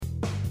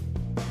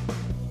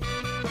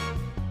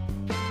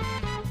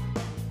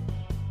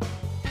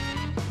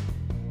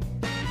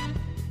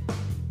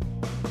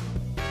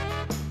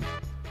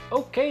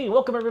Okay,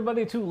 welcome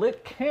everybody to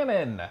Lit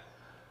Canon.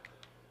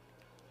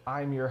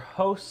 I'm your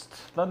host,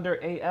 Thunder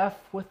AF,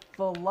 with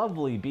the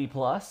lovely B+. B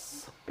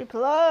plus.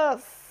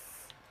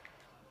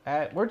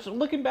 We're just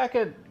looking back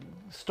at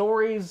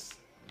stories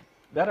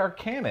that are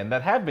canon,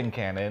 that have been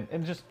canon,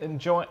 and just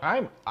enjoying.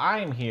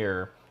 I'm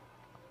here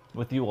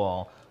with you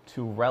all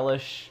to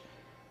relish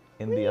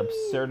in the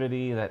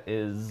absurdity that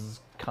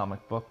is comic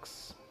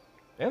books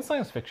and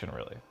science fiction,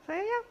 really. So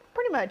yeah,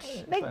 pretty much.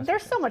 science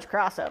There's fiction. so much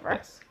crossover.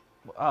 Yes.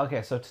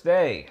 Okay, so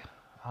today,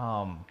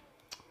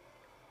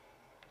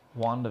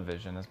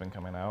 WandaVision has been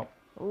coming out.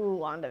 Ooh,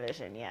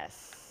 WandaVision,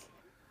 yes.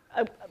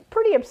 I'm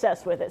pretty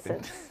obsessed with it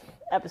since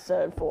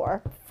episode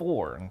 4.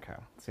 4, okay.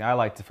 See, I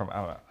liked it from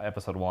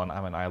episode 1.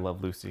 I'm an I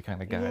Love Lucy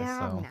kind of guy, Yeah,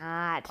 so I'm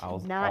not. I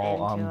was not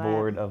all into on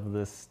board it. of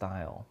this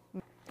style.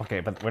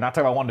 Okay, but we're not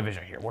talking about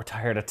WandaVision here. We're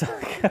tired of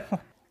talking.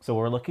 So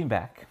we're looking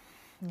back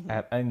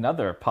at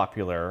another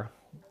popular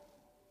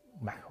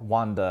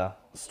Wanda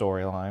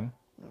storyline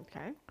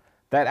Okay.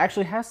 that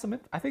actually has some,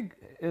 I think,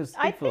 is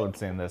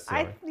influencing this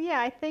story.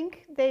 I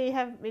think they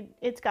have.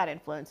 It's got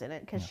influence in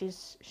it because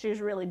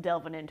she's really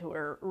delving into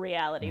her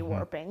reality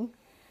warping.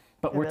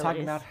 But we're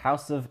talking abilities. about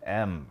House of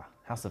M.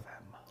 House of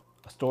M.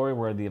 A story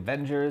where the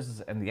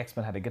Avengers and the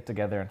X-Men had to get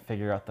together and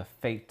figure out the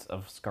fate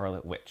of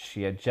Scarlet Witch.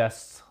 She had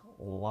just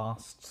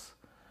lost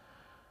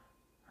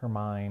her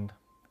mind.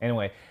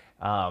 Anyway,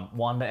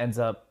 Wanda ends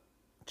up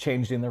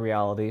changing the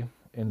reality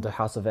into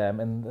House of M,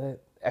 and the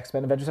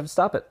X-Men Avengers have to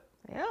stop it.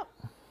 Yep.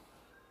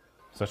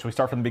 So should we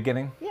start from the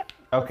beginning? Yep.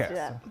 Okay, Let's do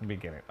that. so from the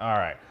beginning. All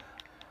right.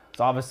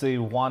 So obviously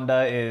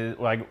Wanda's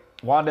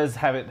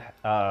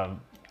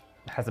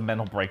has a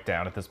mental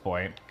breakdown at this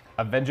point.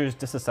 Avengers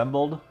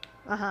disassembled.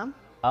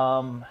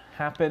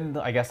 Happened.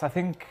 I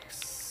think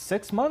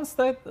 6 months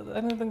that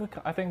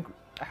I think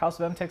House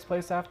of M takes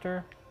place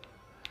after.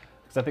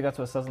 Because I think that's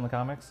what it says in the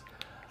comics.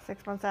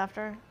 6 months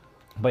after.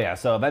 But yeah,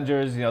 so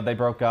Avengers, they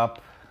broke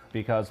up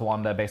because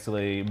Wanda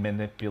basically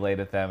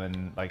manipulated them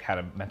and had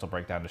a mental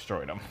breakdown,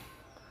 destroyed them.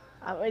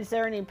 Is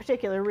there any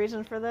particular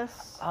reason for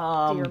this? Do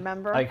you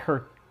remember? I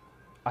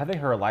think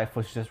her life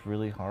was just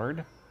really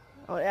hard.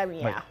 Oh, I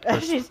mean, yeah.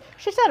 Like, she's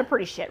had a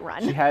pretty shit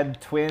run. She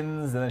had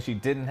twins, and then she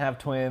didn't have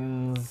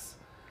twins.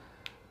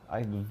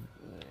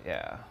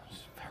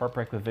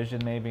 Heartbreak with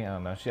Vision, maybe. I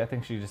don't know. I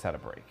think she just had a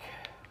break.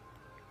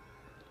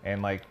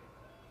 And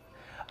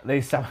they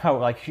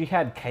somehow she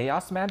had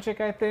chaos magic,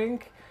 I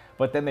think,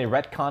 but then they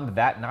retconned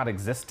that not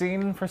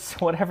existing for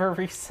whatever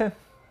reason.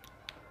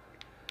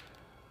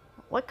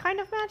 What kind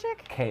of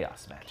magic?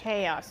 Chaos magic.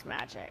 Chaos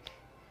magic.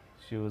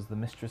 She was the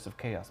mistress of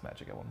chaos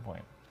magic at one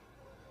point.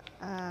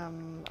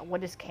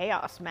 What is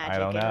chaos magic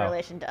don't in know.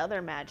 relation to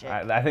other magic?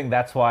 I think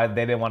that's why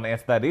they didn't want to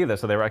answer that either,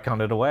 so they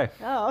retconned it away.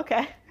 Oh,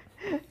 okay.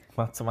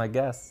 That's my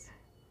guess.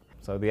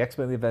 So the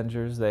X-Men and the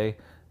Avengers, they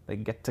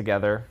get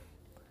together.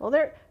 Well,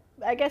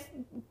 I guess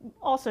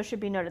also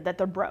should be noted that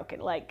they're broken.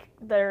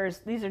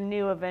 These are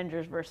new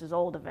Avengers versus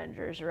old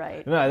Avengers,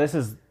 right? No, this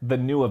is the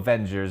new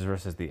Avengers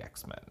versus the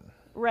X-Men.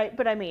 Right,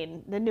 but I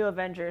mean, the new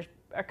Avengers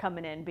are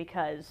coming in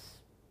because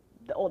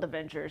the old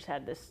Avengers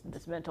had this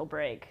mental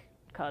break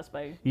caused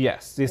by.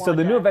 Yes. So the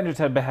Wanda. new Avengers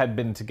had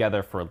been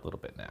together for a little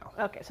bit now.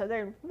 Okay, so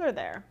they're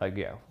there.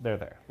 They're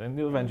there. The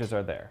new Avengers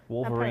are there.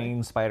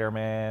 Wolverine,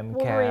 Spider-Man,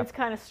 Wolverine's Cap.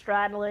 kind of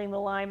straddling the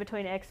line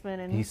between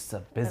X-Men and. He's a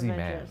busy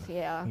Avengers, man.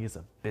 yeah. He's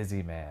a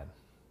busy man.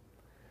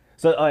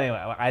 So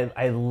anyway,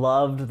 I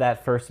loved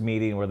that first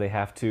meeting where they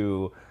have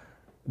to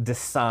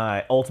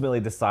ultimately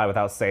decide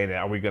without saying it,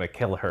 are we going to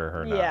kill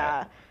her or not?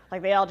 Yeah,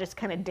 they all just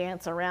kind of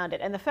dance around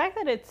it, and the fact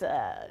that it's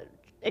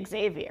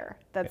Xavier,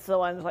 that's the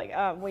one's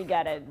we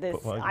got it.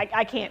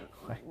 I can't.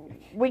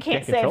 We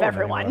can't save control him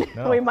everyone.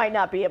 anymore, no. We might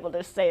not be able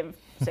to save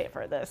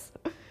her this.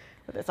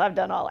 With this, I've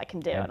done all I can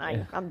do, and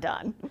I'm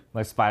done.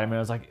 Like Spider-Man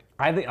was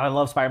I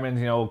love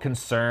Spider-Man's,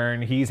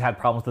 concern. He's had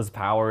problems with his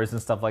powers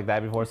and stuff like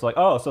that before. So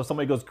so if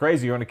somebody goes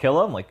crazy, you're gonna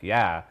kill him?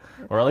 Yeah.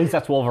 Or at least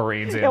that's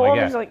Wolverine's. Yeah,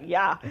 Wolverine's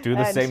yeah. Do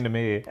the same to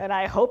me. And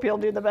I hope you'll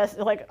do the best.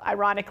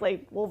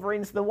 Ironically,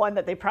 Wolverine's the one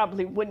that they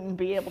probably wouldn't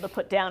be able to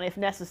put down if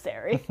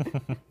necessary.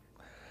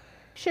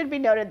 Should be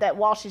noted that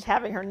while she's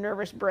having her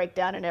nervous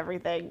breakdown and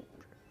everything,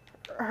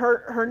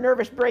 her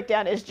nervous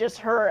breakdown is just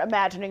her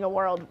imagining a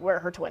world where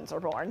her twins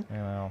are born.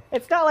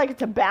 It's not like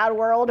it's a bad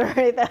world or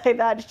anything like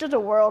that. It's just a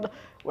world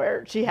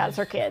where she has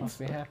her kids. Must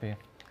be happy.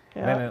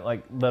 Yeah. And then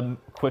the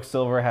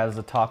Quicksilver has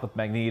a talk with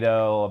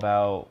Magneto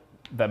about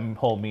the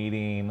whole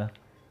meeting.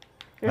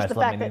 There's the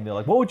fact that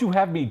what would you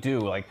have me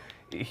do?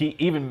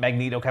 Even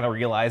Magneto kind of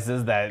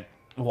realizes that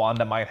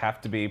Wanda might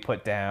have to be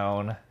put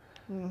down.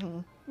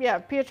 yeah,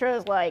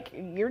 Pietro's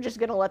you're just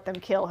gonna let them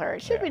kill her.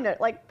 It should be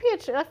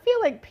Pietro. I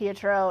feel like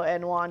Pietro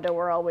and Wanda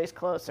were always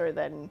closer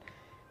than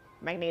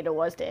Magneto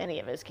was to any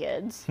of his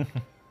kids.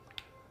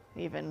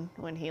 Even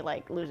when he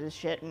loses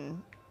shit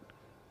and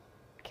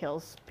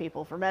kills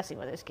people for messing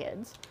with his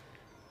kids,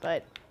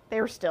 but they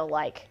were still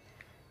I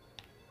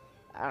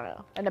don't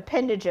know, an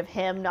appendage of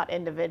him, not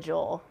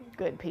individual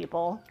good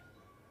people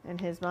in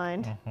his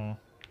mind.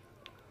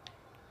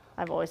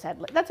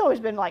 that's always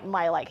been like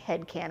my like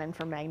headcanon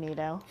for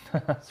Magneto.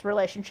 His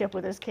relationship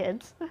with his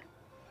kids.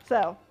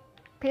 So,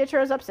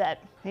 Pietro's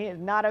upset. He is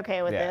not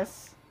okay with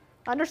this.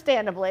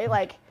 Understandably,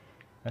 like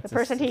the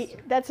person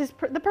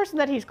the person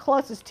that he's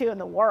closest to in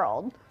the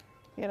world.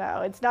 You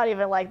know, it's not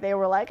even like they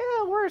were like,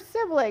 oh, we're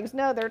siblings.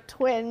 No, they're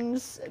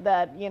twins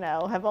that, you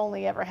know, have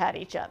only ever had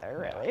each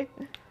other, really.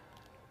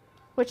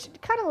 Which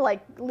kind of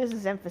like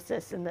loses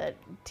emphasis in the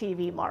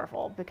TV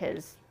Marvel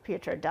because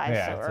Pietro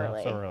dies so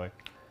early. So early.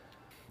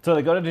 So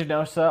they go to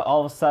Genosha.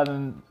 All of a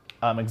sudden,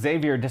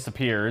 Xavier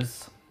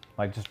disappears,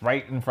 like just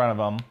right in front of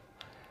them.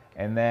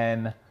 And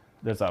then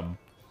there's a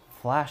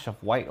flash of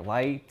white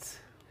light.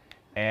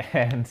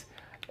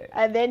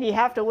 And then you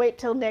have to wait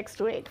till next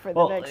week for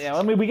the next... Yeah,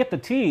 I mean, we get the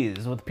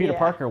tease with Peter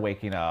Parker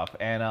waking up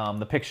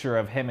and the picture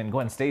of him and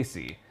Gwen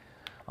Stacy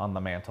on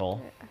the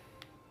mantle. Yeah.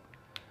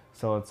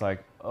 So it's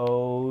like,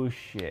 oh,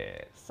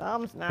 shit.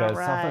 Something's not right.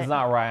 Because something's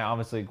not right.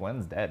 Obviously,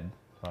 Gwen's dead,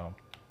 so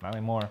not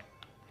anymore.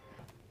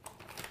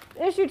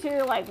 Issue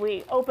 2, like,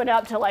 we open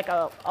up to, like,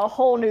 a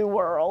whole new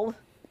world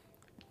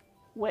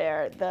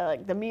where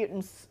the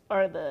mutants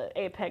are the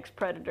apex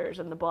predators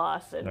and the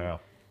boss, and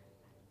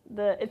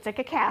it's like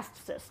a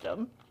caste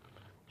system.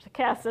 There's a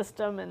caste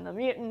system, and the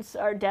mutants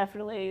are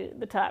definitely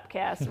the top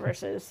caste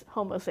versus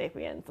Homo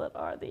sapiens that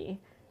are the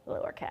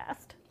lower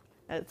caste.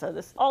 And so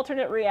this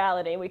alternate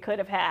reality we could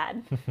have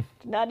had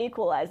to not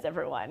equalize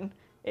everyone.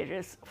 It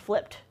just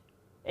flipped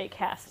a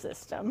caste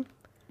system.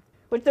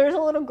 But there's a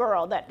little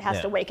girl that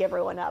has to wake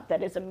everyone up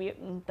that is a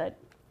mutant that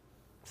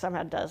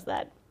somehow does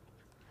that.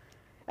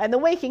 And the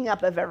waking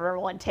up of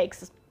everyone takes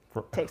the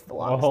longest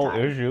time. A whole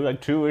issue,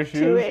 like 2 issues?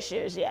 2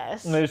 issues,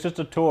 yes. And it's just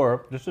a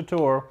tour.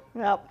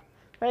 Yep.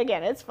 But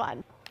again, it's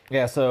fun.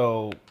 Yeah,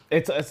 so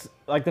it's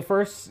like the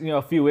first,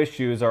 few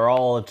issues are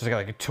all just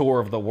like a tour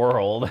of the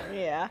world.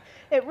 Yeah.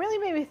 It really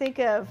made me think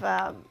of,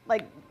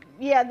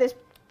 this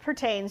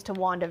pertains to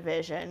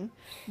WandaVision,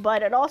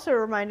 but it also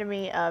reminded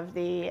me of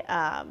the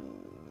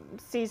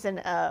season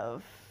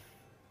of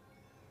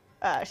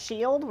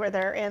S.H.I.E.L.D., where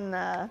they're in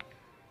the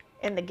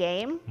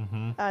game,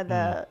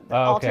 the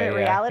alternate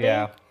reality.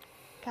 Yeah.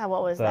 God,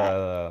 what was that?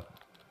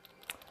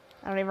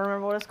 I don't even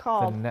remember what it's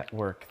called. The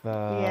network.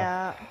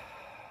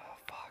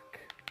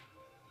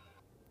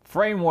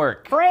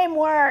 Framework.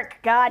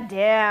 God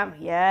damn.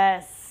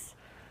 Yes.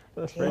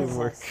 The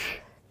framework.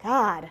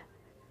 God.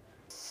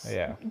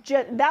 Yeah.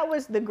 That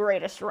was the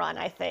greatest run,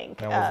 I think.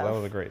 That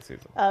was a great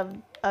season. Of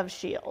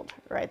S.H.I.E.L.D.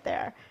 right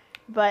there.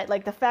 But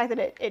like the fact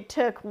that it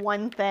took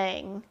one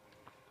thing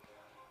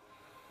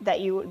that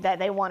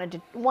they wanted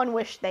to, one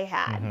wish they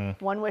had,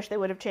 one wish they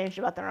would have changed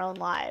about their own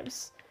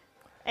lives,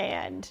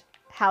 and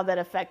how that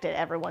affected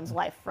everyone's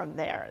life from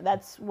there.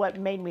 That's what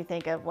made me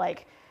think of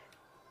like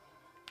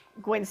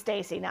Gwen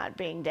Stacy not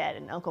being dead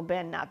and Uncle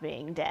Ben not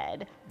being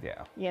dead.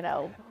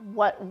 Yeah.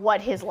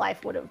 What his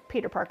life would have,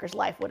 Peter Parker's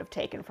life would have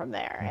taken from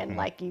there. And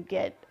like you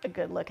get a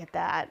good look at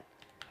that.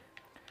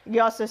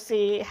 You also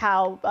see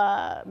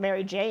how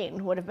Mary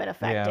Jane would have been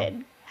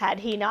affected had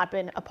he not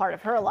been a part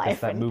of her life.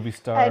 That movie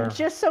star. And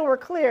just so we're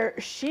clear,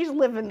 she's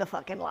living the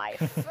fucking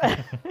life.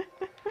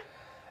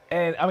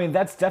 And I mean,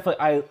 that's definitely,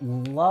 I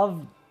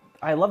love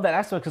that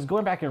aspect, because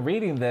going back and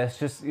reading this,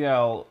 just,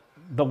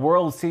 the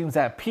world seems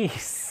at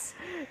peace.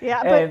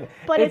 Yeah,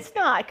 but it's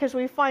not, because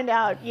we find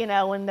out,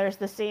 when there's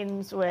the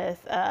scenes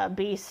with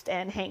Beast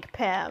and Hank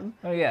Pym,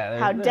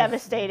 how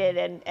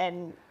devastated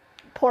and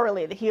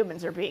poorly the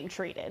humans are being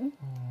treated.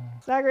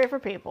 It's not great for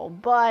people,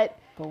 but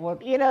what?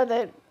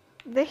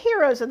 The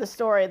heroes of the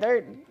story,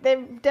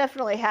 they've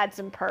definitely had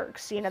some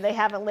perks. They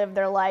haven't lived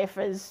their life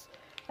as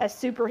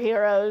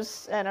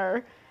superheroes and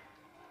are,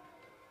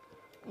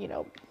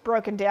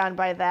 broken down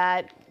by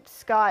that.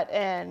 Scott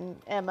and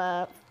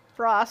Emma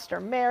Frost are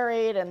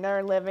married and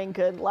they're living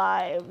good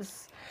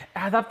lives.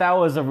 I thought that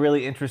was a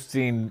really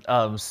interesting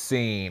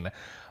scene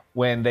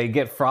when they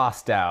get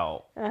Frost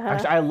out.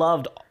 Actually, I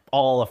loved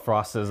all of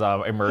Frost's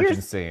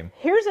emergence scene.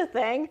 Here's the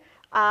thing.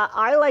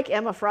 I like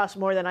Emma Frost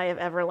more than I have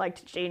ever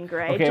liked Jean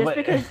Grey,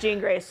 because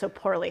Jean Grey is so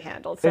poorly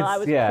handled. So I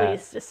was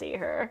pleased to see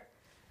her.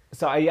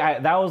 So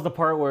that was the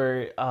part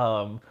where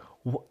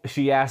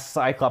she asked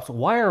Cyclops,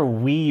 "Why are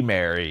we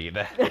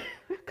married?"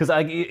 Because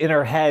in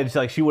her head,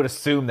 she would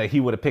assume that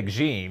he would have picked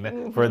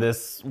Jean for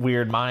this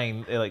weird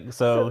mind.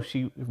 So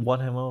she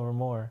won him over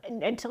more.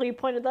 Until you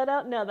pointed that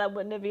out, no, that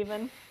wouldn't have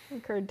even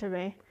occurred to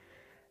me.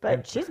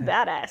 But she's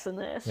badass in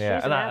this. Yeah,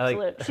 she's an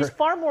absolute. She's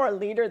far more a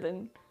leader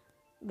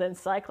than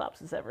Cyclops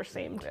has ever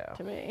seemed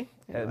to me.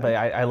 Anyway. But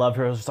I loved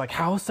her. It was just like,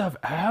 House of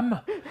M?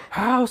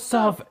 House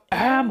of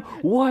M?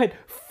 What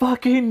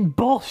fucking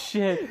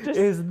bullshit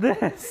is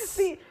this?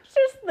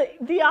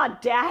 The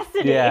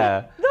audacity.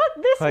 Yeah.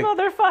 This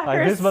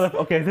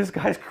motherfucker. This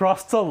guy's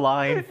crossed the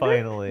line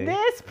finally.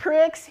 This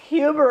prick's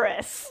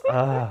hubris.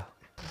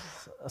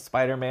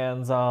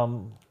 Spider-Man's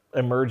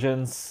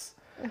emergence.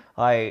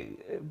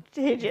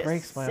 He just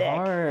breaks my sick.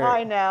 heart.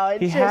 I know.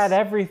 He had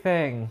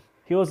everything.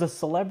 He was a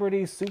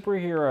celebrity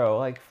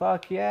superhero.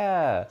 Fuck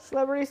yeah.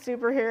 Celebrity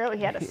superhero.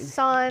 He had a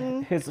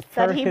son. His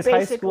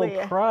high school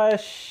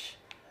crush.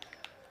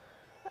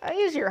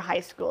 Use your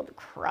high school to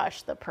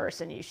crush the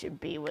person you should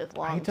be with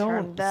long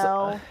term, don't.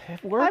 though.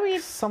 It works mean,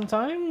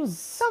 sometimes.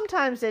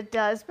 Sometimes it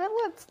does, but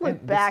let's look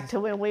And back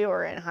to when we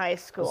were in high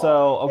school.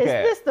 So,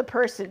 okay. Is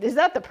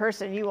that the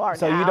person you are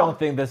So now? you don't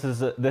think this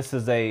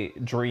is a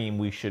dream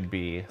we should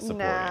be supporting?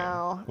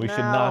 No, We should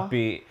no. not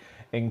be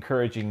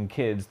encouraging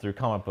kids through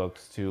comic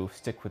books to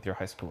stick with your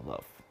high school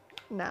love.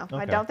 No,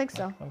 I Okay. don't think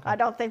so. Okay. I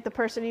don't think the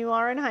person you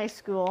are in high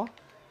school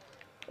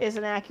is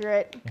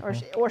inaccurate,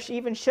 or she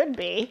even should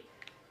be.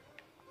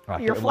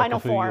 Your Look final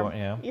at who you form. are,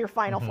 yeah. Your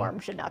final form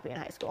should not be in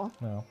high school.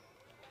 No.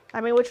 I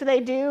mean, which they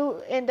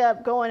do end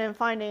up going and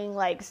finding,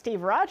 like,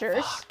 Steve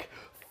Rogers.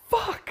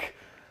 Fuck.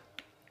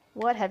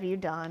 What have you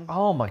done?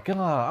 Oh my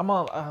god. I'm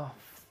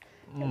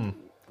on.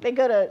 They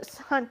go to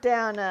hunt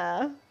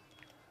down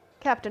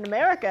Captain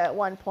America at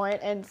one point,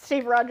 and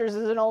Steve Rogers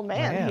is an old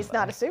man. Man, He's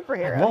not a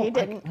superhero. Well, He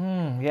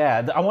didn't.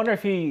 yeah. I wonder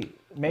if he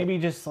maybe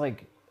just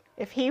like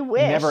If he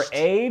wished. never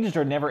aged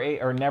or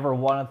never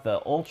wanted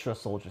the Ultra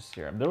Soldier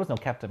Serum. There was no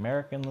Captain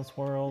America in this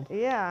world.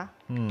 Yeah.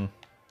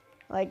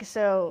 Like,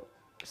 so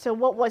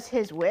what was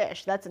his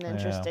wish? That's an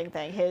interesting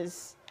thing.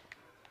 His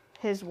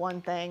one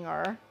thing,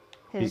 or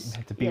his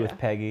To be you with know,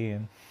 Peggy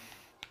and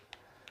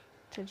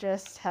to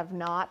just have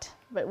not.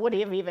 But would he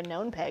have even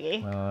known Peggy?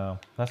 I don't know.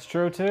 That's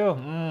true too.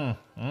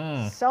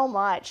 So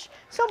much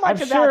I'm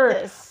about sure.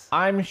 this.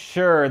 I'm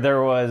sure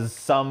there was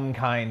some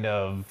kind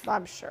of.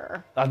 I'm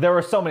sure. There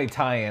were so many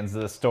tie-ins to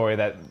the story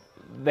that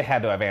they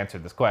had to have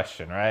answered this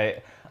question,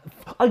 right?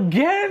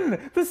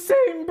 Again, the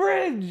same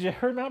bridge,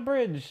 or not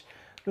bridge,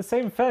 the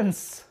same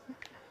fence.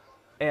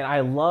 And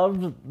I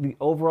loved the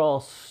overall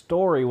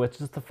story,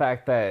 which is the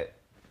fact that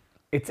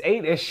it's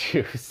 8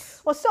 issues.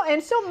 Well,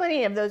 so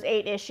many of those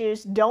 8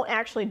 issues don't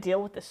actually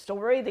deal with the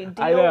story. They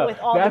I deal know. with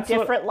all That's the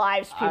what different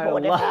lives I people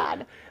would have love.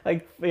 had.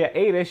 Like, yeah,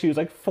 8 issues.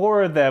 Like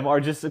 4 of them are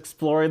just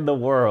exploring the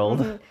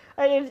world.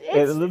 I mean,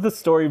 it's And the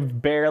story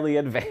barely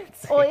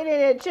advancing. well,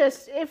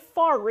 it's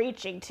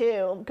far-reaching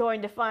too.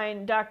 Going to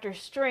find Doctor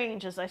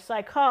Strange as a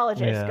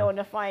psychologist, Yeah. going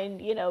to find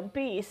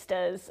Beast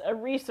as a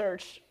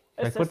research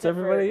Like, assistant what's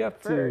everybody for,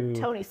 up for to?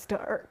 Tony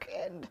Stark,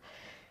 and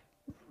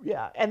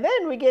and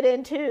then we get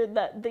into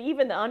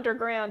even the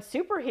underground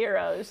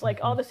superheroes, like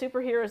all the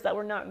superheroes that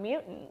were not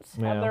mutants,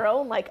 have Yeah. their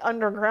own like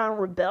underground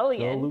Oh,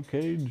 rebellion. Luke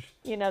Cage.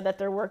 That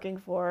they're working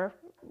for.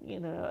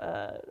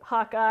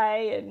 Hawkeye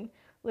and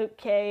Luke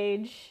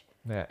Cage.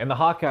 Yeah, and the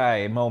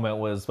Hawkeye moment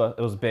was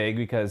big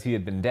because he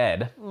had been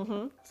dead.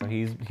 Mm-hmm. So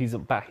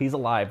he's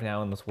alive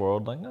now in this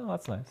world. Like, oh,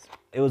 that's nice.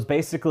 It was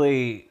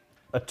basically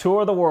a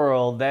tour of the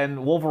world.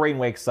 Then Wolverine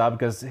wakes up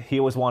because he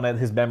always wanted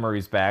his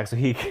memories back, so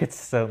he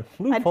gets a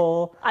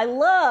loophole. I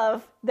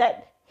love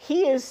that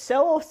he is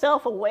so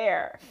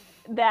self-aware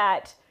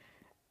that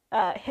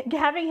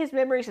having his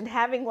memories and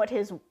having what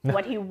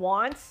he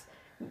wants,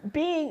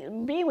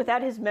 being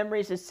without his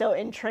memories is so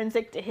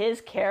intrinsic to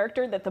his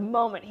character that the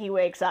moment he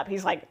wakes up,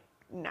 he's like,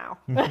 no,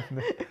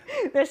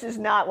 this is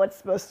not what's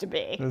supposed to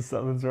be.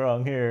 Something's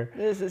wrong here.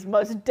 This is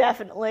most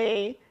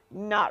definitely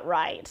not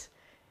right.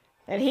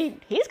 And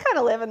he's kind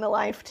of living the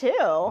life too.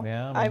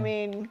 Yeah. I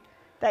mean,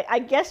 I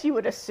guess you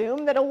would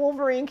assume that a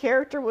Wolverine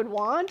character would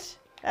want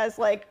as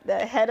like the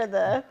head of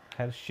the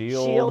Had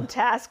Shield. Shield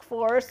task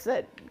force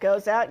that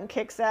goes out and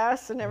kicks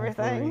ass and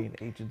everything. Wolverine,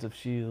 Agents of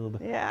Shield.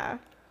 Yeah.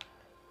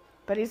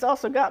 But he's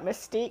also got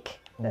Mystique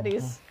that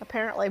he's Mm-hmm.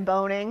 apparently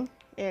boning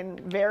in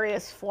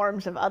various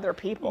forms of other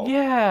people.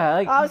 Yeah,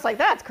 like I was like,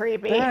 that's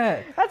creepy.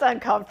 That- That's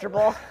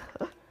uncomfortable.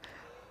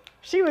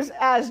 She was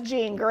as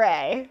Jean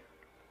Grey.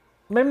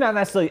 maybe not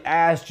necessarily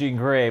as Jean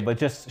Grey, but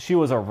just she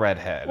was a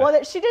redhead.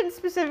 Well, she didn't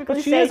specifically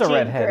But she say is a Jean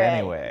redhead Grey.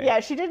 anyway. Yeah,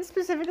 she didn't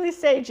specifically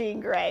say Jean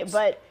Grey,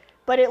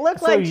 but it looked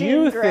so like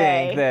Jean you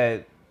Grey. think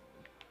that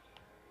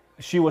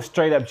she was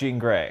straight up Jean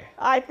Grey?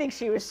 I think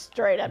she was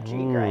straight up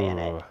Jean Grey in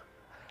it. Ooh.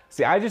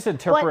 See, I just But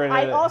interpreted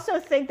I it. also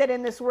think that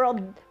in this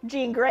world,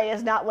 Jean Grey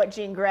is not what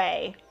Jean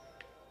Grey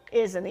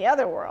is in the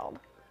other world.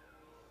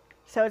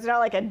 So it's not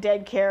like a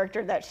dead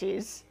character that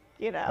she's,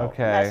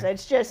 Okay.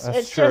 It's just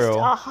That's just true.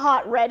 a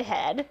hot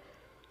redhead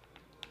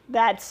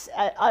that's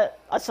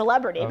a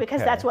celebrity,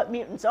 because Okay. that's what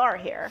mutants are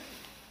here.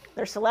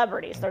 They're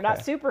celebrities. They're not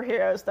Okay.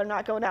 superheroes. They're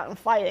not going out and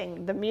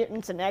fighting. The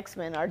mutants and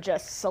X-Men are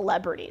just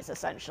celebrities,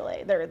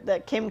 essentially. They're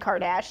the Kim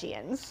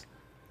Kardashians.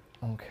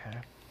 Okay.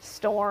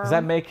 Storm. Does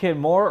that make him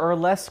more or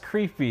less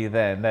creepy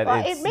then? That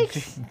Well, it's it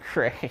makes- Jean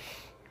Grey.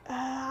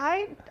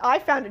 I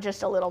found it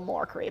just a little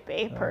more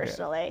creepy,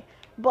 personally.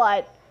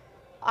 But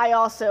I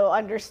also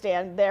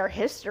understand their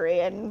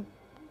history, and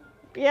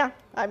yeah,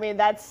 I mean,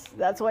 that's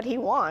what he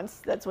wants.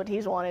 That's what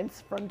he's wanted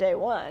from day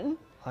one.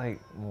 Like,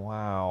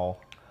 wow.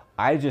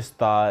 I just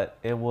thought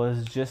it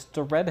was just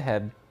a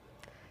redhead.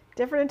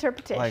 Different Like,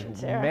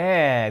 interpretations. Yeah.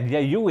 man, yeah,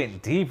 you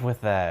went deep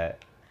with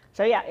that.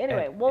 So yeah,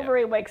 anyway, Yeah.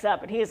 Wolverine wakes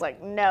up and he's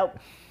like, nope,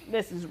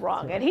 this is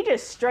wrong. And he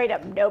just straight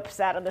up nopes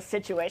out of the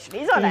situation.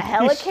 He's on a He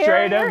helicarrier.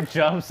 straight up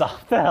jumps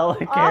off the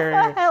Off a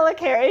helicarrier.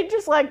 helicarrier,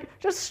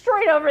 just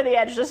straight over the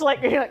edge, just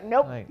like, you're like,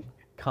 nope. Like,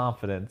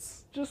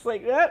 confidence. Just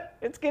like,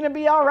 it's gonna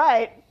be all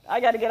right. I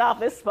gotta get off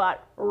this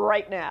spot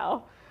right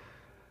now.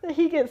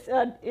 he gets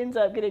ends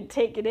up getting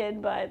taken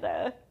in by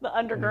the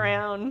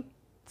underground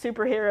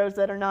superheroes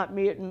that are not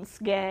mutants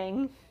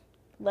gang,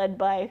 led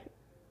by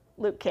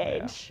Luke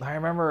Cage. I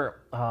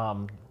remember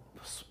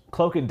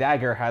Cloak and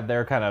Dagger had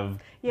their kind of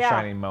Yeah.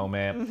 shining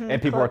moment,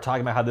 and people were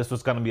talking about how this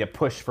was going to be a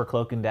push for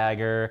Cloak and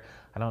Dagger.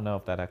 I don't know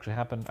if that actually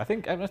happened. I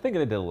think they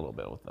did a little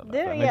bit with them.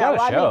 Yeah, They got a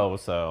well, I show, mean-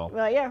 so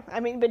Well, yeah, I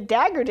mean, but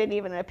Dagger didn't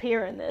even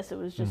appear in this. It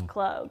was just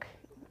Cloak.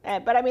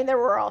 But I mean, there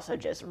were also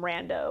just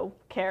rando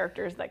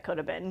characters that could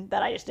have been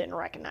that I just didn't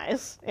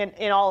recognize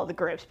in all of the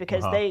groups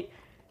because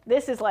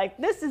this is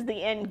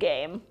the end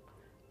game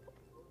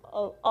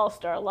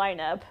all-star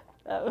lineup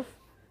of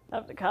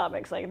the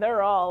comics. Like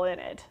they're all in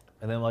it.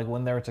 And then, like,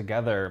 when they're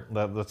together,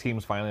 the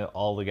team's finally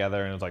all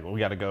together, and it's like, well,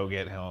 we got to go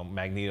get him,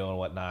 Magneto and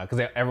whatnot,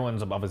 because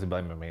everyone's obviously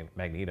blaming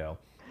Magneto.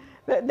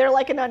 They're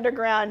like an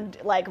underground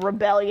like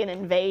rebellion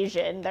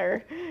invasion.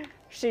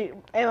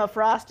 Emma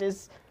Frost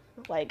is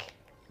like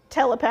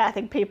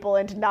telepathing people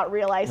into not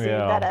realizing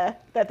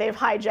that they've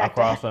hijacked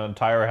Across an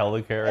entire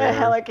helicarrier. a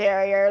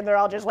helicarrier, and they're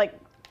all just like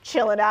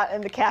chilling out in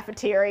the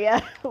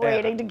cafeteria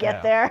waiting to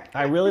get there.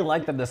 I really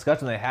like the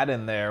discussion they had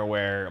in there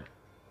where,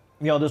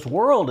 this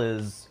world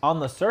is,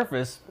 on the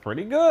surface,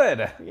 pretty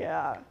good.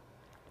 Yeah.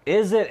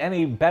 Is it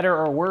any better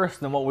or worse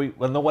than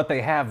what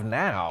they have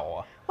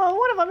now? Well,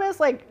 one of them is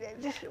like,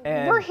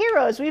 we're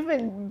heroes. We've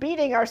been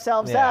beating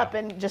ourselves up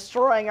and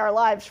destroying our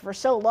lives for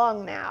so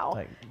long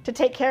now to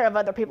take care of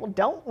other people.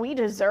 Don't we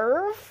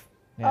deserve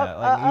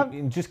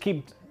you just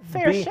keep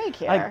fair shake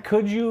here?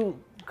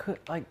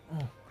 Like,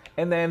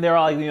 and then they're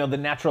all like, the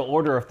natural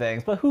order of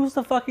things. But who's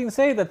to fucking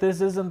say that this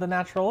isn't the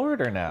natural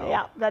order now?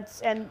 Yeah,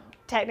 and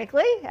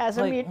technically, as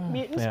a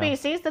mutant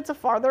species that's a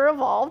farther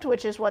evolved,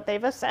 which is what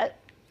they've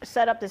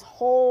set up this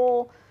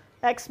whole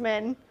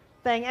X-Men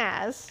thing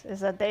is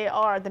that they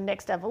are the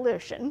next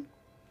evolution.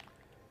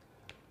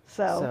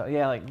 So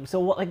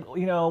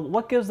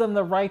what gives them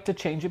the right to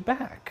change it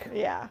back?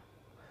 Yeah.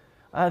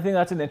 I think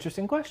that's an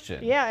interesting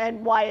question. Yeah,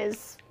 and why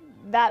is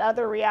that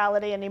other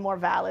reality any more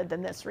valid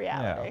than this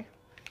reality? Yeah.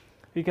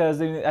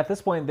 Because at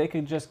this point, they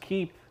could just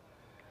keep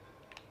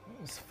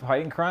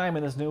fighting crime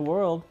in this new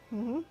world.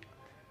 Mm-hmm.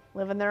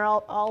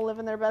 All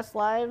living their best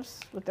lives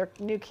with their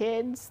new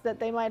kids that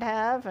they might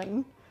have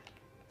and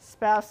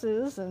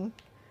spouses and.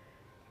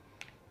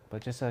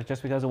 But just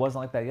because it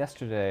wasn't like that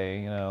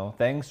yesterday,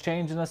 things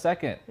change in a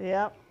second.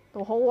 Yeah,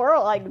 the whole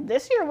world. Like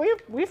this year,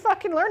 we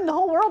fucking learned the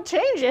whole world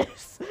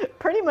changes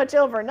pretty much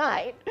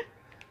overnight.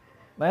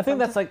 And I think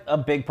that's like a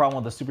big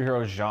problem with the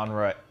superhero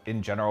genre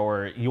in general,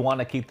 where you want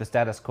to keep the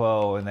status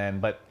quo,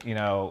 but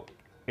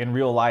in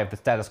real life, the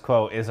status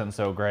quo isn't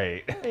so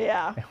great.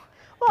 Yeah.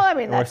 Well, I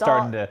mean, that's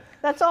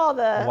all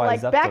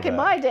like back in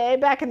my day,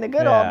 back in the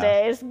good old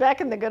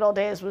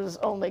days was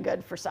only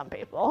good for some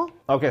people.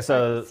 Okay,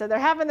 so they're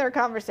having their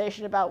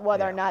conversation about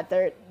whether or not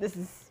they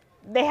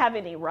have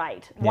any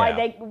right,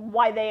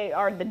 why they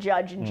are the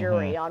judge and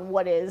jury on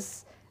what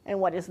is and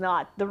what is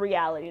not the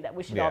reality that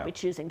we should all be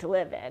choosing to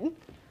live in.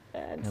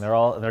 And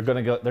they're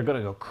gonna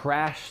go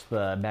crash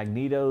the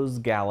Magneto's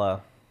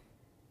gala.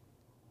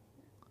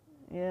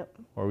 Yep.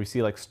 Where we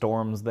see like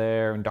Storm's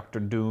there and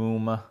Dr.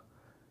 Doom.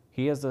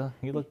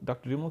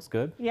 Dr. Doom looks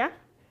good. Yeah.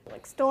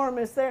 Like Storm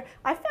is there.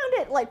 I found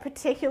it like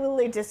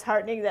particularly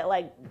disheartening that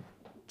like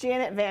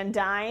Janet Van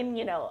Dyne,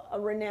 a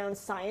renowned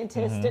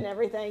scientist and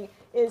everything,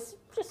 is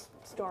just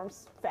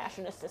Storm's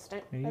fashion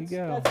assistant.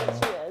 That's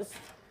what she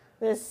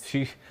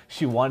is.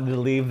 She wanted to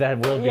leave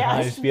that world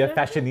behind to be a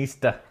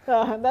fashionista.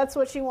 That's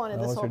what she wanted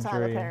this whole time,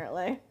 dream.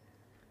 apparently.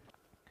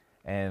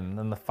 And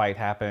then the fight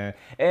happened,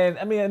 and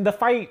I mean the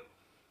fight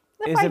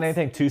isn't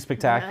anything too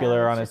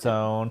spectacular on its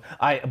own.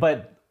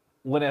 But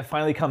when it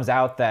finally comes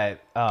out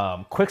that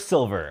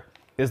Quicksilver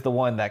is the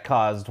one that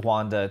caused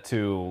Wanda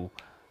to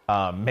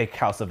make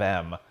House of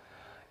M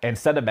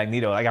instead of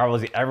Magneto, like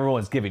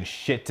everyone's giving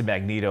shit to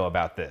Magneto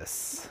about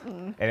this,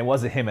 and it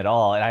wasn't him at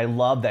all. And I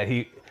love that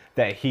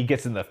he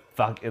gets in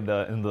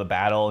the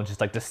battle and just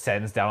like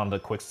descends down onto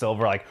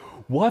Quicksilver, like,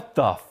 what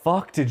the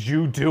fuck did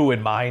you do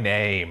in my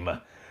name?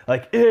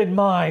 Like, in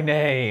my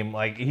name.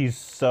 Like, he's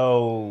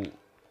so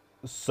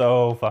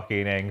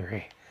fucking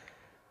angry.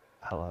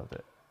 I loved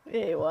it.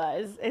 It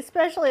was,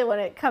 especially when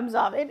it comes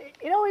off. It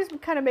always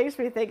kind of makes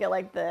me think of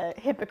like the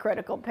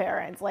hypocritical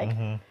parents, like,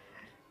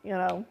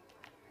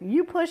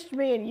 you pushed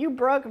me and you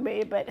broke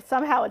me, but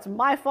somehow it's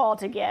my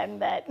fault again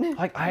that you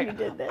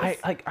did this.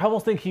 I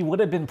almost think he would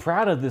have been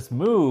proud of this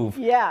move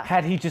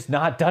had he just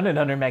not done it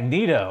under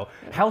Magneto.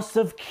 House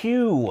of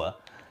Q.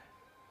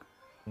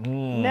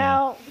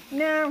 No.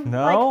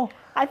 Like,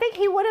 I think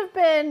he would have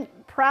been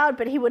proud,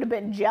 but he would have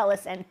been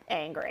jealous and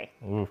angry.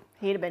 Oof.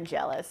 He'd have been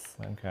jealous.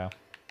 Okay.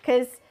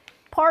 Because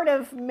part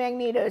of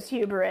Magneto's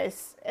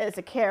hubris as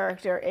a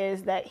character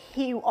is that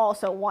he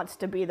also wants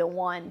to be the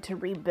one to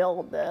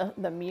rebuild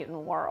the mutant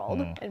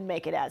world and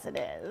make it as it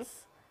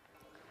is.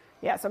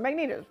 Yeah, so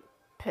Magneto's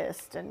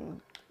pissed and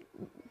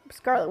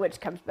Scarlet Witch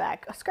comes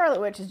back. Scarlet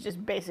Witch has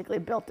just basically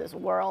built this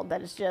world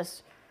that is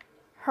just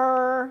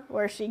her,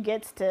 where she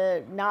gets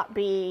to not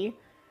be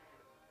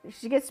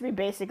she gets to be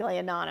basically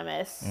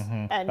anonymous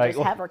and Like,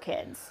 just have her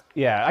kids.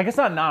 Yeah, I guess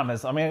not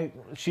anonymous. I mean,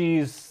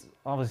 she's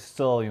obviously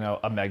still,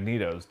 a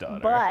Magneto's daughter.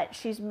 But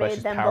she's made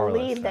she's them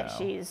powerless believe that now.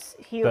 she's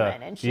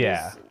human, and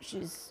yeah.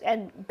 she's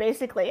and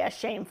basically a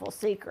shameful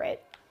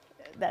secret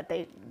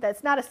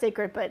that's not a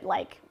secret, but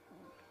like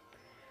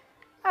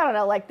I don't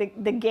know, like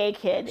the gay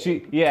kid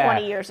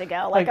 20 years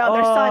ago, like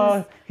their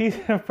son's he's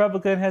a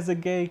Republican, has a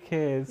gay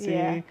kid. See?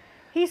 Yeah.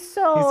 He's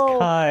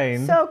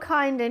kind. So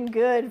kind and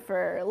good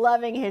for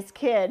loving his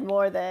kid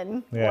more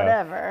than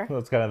whatever. Well,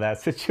 it's kind of that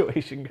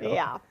situation going.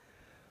 Yeah.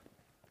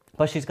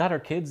 But she's got her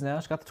kids now.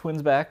 She got the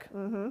twins back.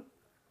 Mm-hmm.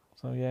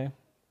 So, yay.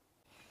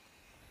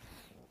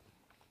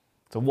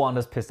 So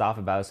Wanda's pissed off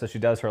about it, so she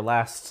does her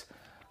last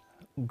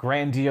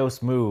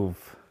grandiose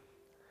move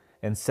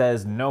and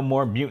says, "No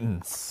more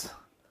mutants."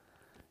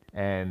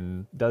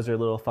 And does her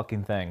little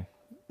fucking thing.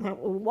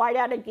 White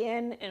out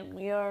again, and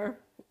we're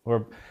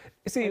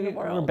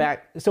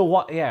back. So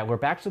we're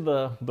back to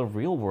the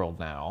real world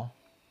now,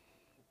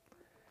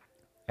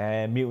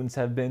 and mutants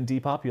have been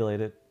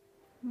depopulated.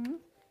 Mm-hmm.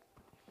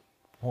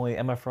 Only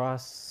Emma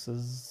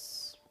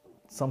Frost's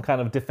some kind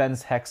of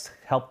defense hex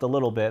helped a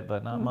little bit,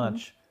 but not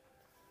much.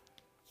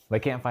 They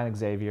can't find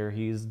Xavier;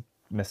 he's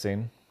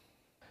missing.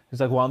 He's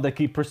like, why don't they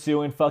keep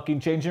pursuing fucking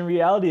changing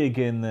reality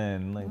again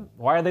then? Like,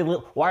 why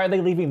are they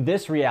leaving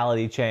this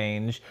reality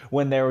change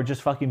when they were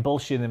just fucking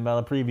bullshitting about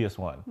the previous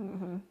one?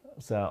 Mm-hmm.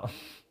 So,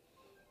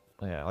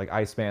 yeah, like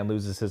Iceman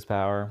loses his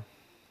power.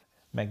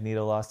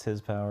 Magneto lost his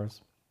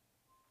powers.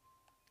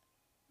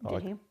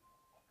 Did he?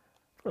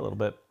 For a little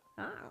bit.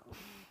 Oh.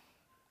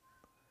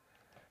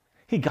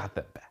 He got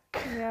them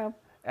back. Yeah.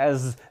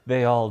 As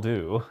they all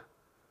do.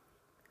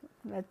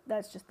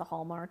 That's just the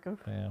hallmark of.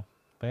 Yeah.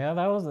 But yeah,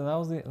 that was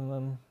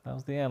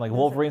the end. Like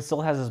Wolverine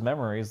still has his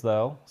memories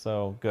though,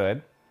 so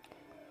good.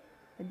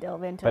 I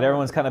delve into. But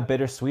everyone's kind of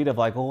bittersweet of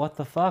like, well, what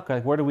the fuck?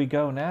 Like, where do we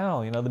go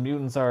now? The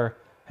mutants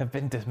have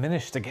been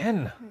diminished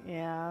again.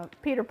 Yeah,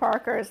 Peter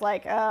Parker is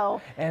like,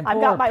 oh, and I've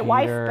got my Peter,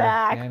 wife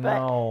back,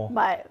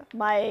 but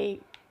my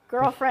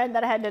girlfriend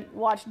that I had to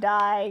watch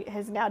die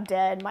is now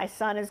dead. My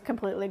son is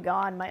completely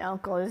gone. My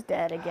uncle is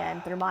dead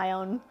again through my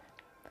own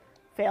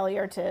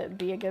failure to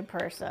be a good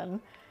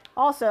person.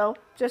 Also,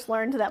 just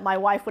learned that my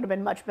wife would have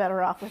been much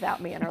better off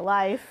without me in her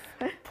life.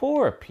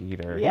 Poor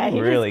Peter. Yeah,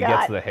 he really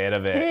gets the hit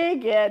of it. He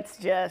gets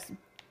just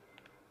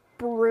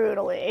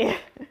brutally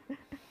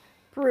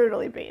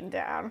beaten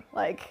down.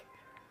 Like,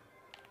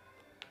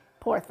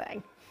 poor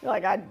thing.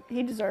 Like,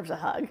 he deserves a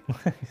hug.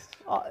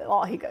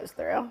 all he goes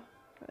through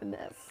in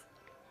this.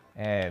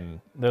 And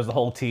there's the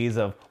whole tease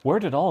of, where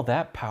did all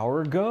that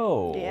power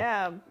go?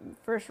 Yeah,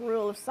 first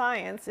rule of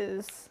science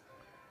is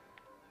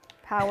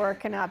power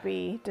cannot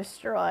be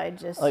destroyed,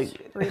 just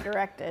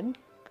redirected.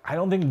 I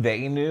don't think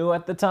they knew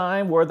at the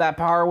time where that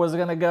power was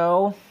going to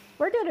go.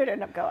 Where did it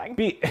end up going?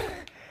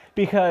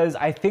 Because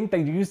I think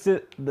they used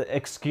the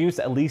excuse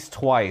at least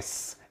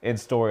twice in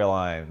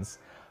storylines.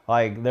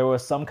 Like, there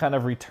was some kind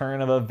of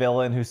return of a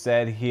villain who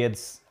said he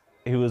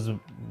was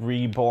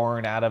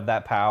reborn out of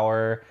that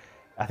power.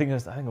 I think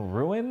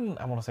Ruin?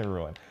 I want to say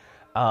Ruin.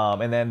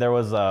 And then there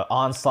was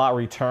Onslaught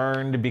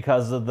returned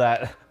because of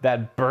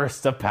that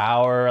burst of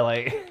power.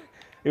 Like,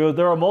 there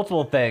were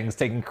multiple things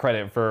taking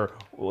credit for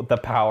the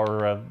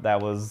power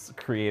that was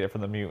created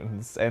from the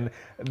mutants, and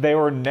they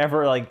were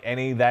never like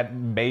any that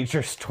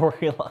major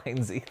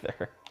storylines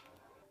either.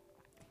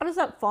 How does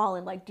that fall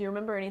in? Like, do you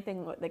remember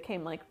anything that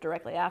came like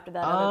directly after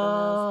that? Other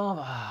than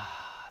those? I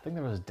think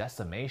there was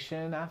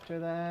Decimation after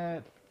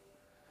that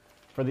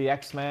for the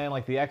X-Men.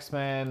 Like the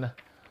X-Men.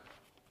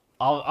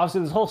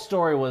 Obviously, this whole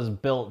story was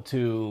built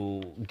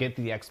to get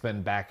the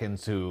X-Men back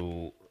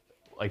into,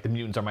 like, the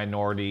mutants are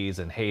minorities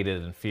and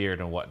hated and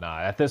feared and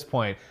whatnot. At this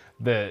point,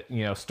 the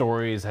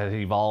stories had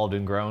evolved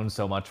and grown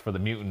so much for the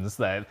mutants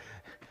that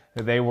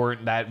they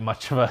weren't that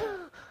much of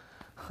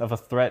a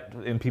threat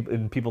in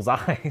people's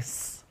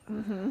eyes.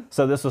 Mm-hmm.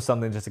 So this was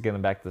something just to get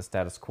them back to the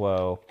status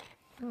quo.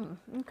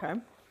 Okay.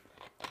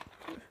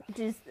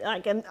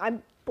 I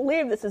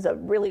believe this is a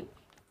really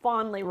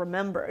fondly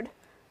remembered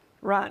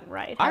run,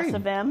 right? House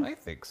of M? I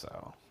think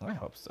so. I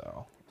hope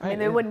so. I mean,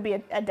 they wouldn't be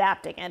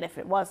adapting it if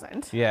it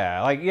wasn't.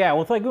 Yeah,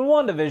 with in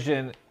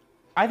WandaVision,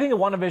 I think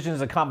WandaVision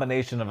is a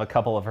combination of a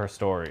couple of her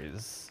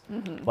stories.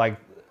 Mm-hmm.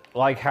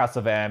 Like House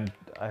of M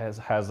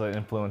has an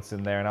influence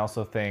in there, and I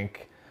also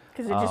think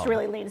because it just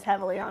really leans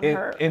heavily on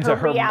her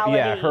reality.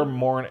 Yeah, her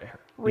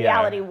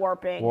reality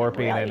warping,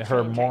 and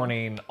her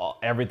mourning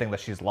everything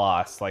that she's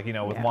lost. Like with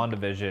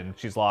WandaVision,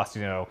 she's lost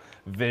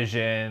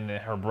Vision,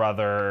 her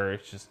brother,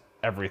 it's just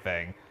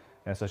everything.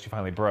 And so she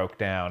finally broke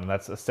down, and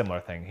that's a similar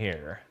thing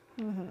here.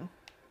 Mm-hmm.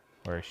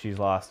 Where she's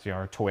lost,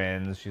 her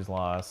twins, she's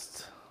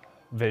lost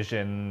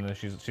Vision,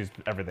 she's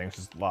everything,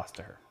 she's lost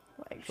to her.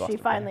 Like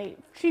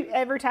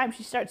every time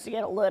she starts to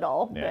get a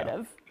little bit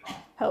of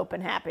hope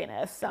and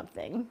happiness,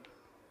 something.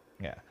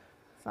 Yeah.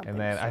 And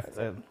then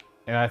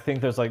I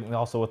think there's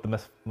also with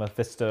the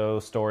Mephisto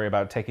story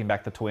about taking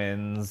back the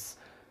twins,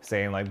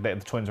 saying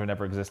the twins were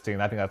never existing.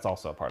 I think that's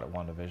also a part of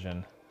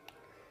WandaVision.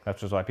 That's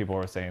just why people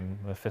were saying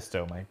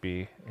Mephisto might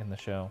be in the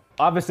show.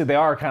 Obviously, they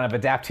are kind of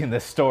adapting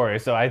this story,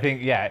 so I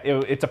think, yeah,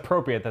 it's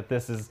appropriate that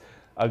this is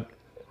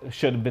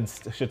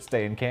should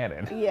stay in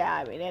canon. Yeah,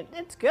 I mean,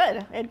 it's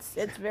good. It's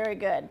very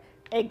good.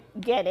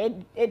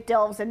 It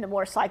delves into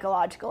more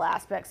psychological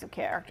aspects of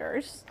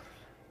characters,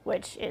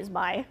 which is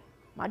my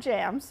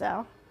jam.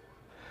 So,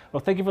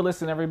 well, thank you for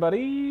listening,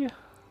 everybody.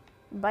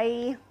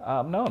 Bye.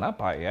 No, not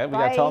bye yet. We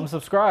Bye. gotta tell them to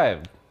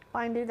subscribe.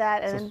 Fine, do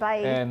that, and then bye.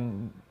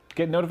 And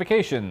get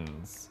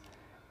notifications.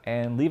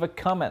 And leave a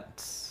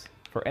comment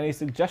for any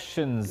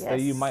suggestions that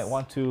you might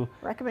want to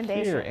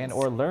hear and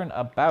or learn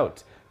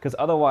about. Because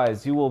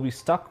otherwise, you will be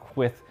stuck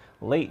with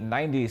late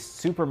 90s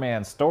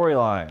Superman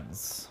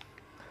storylines.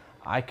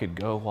 I could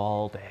go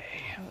all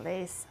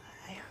day.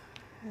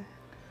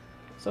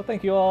 So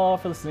thank you all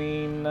for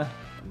listening.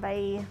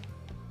 Bye.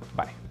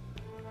 Bye.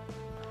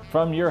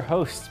 From your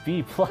hosts,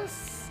 B+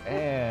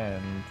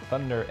 and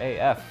Thunder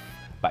AF.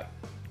 Bye.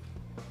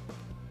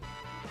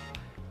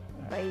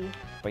 Bye.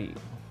 Bye.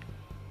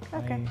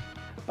 Okay.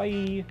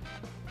 Bye.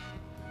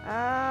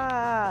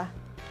 Ah.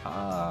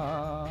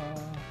 Ah.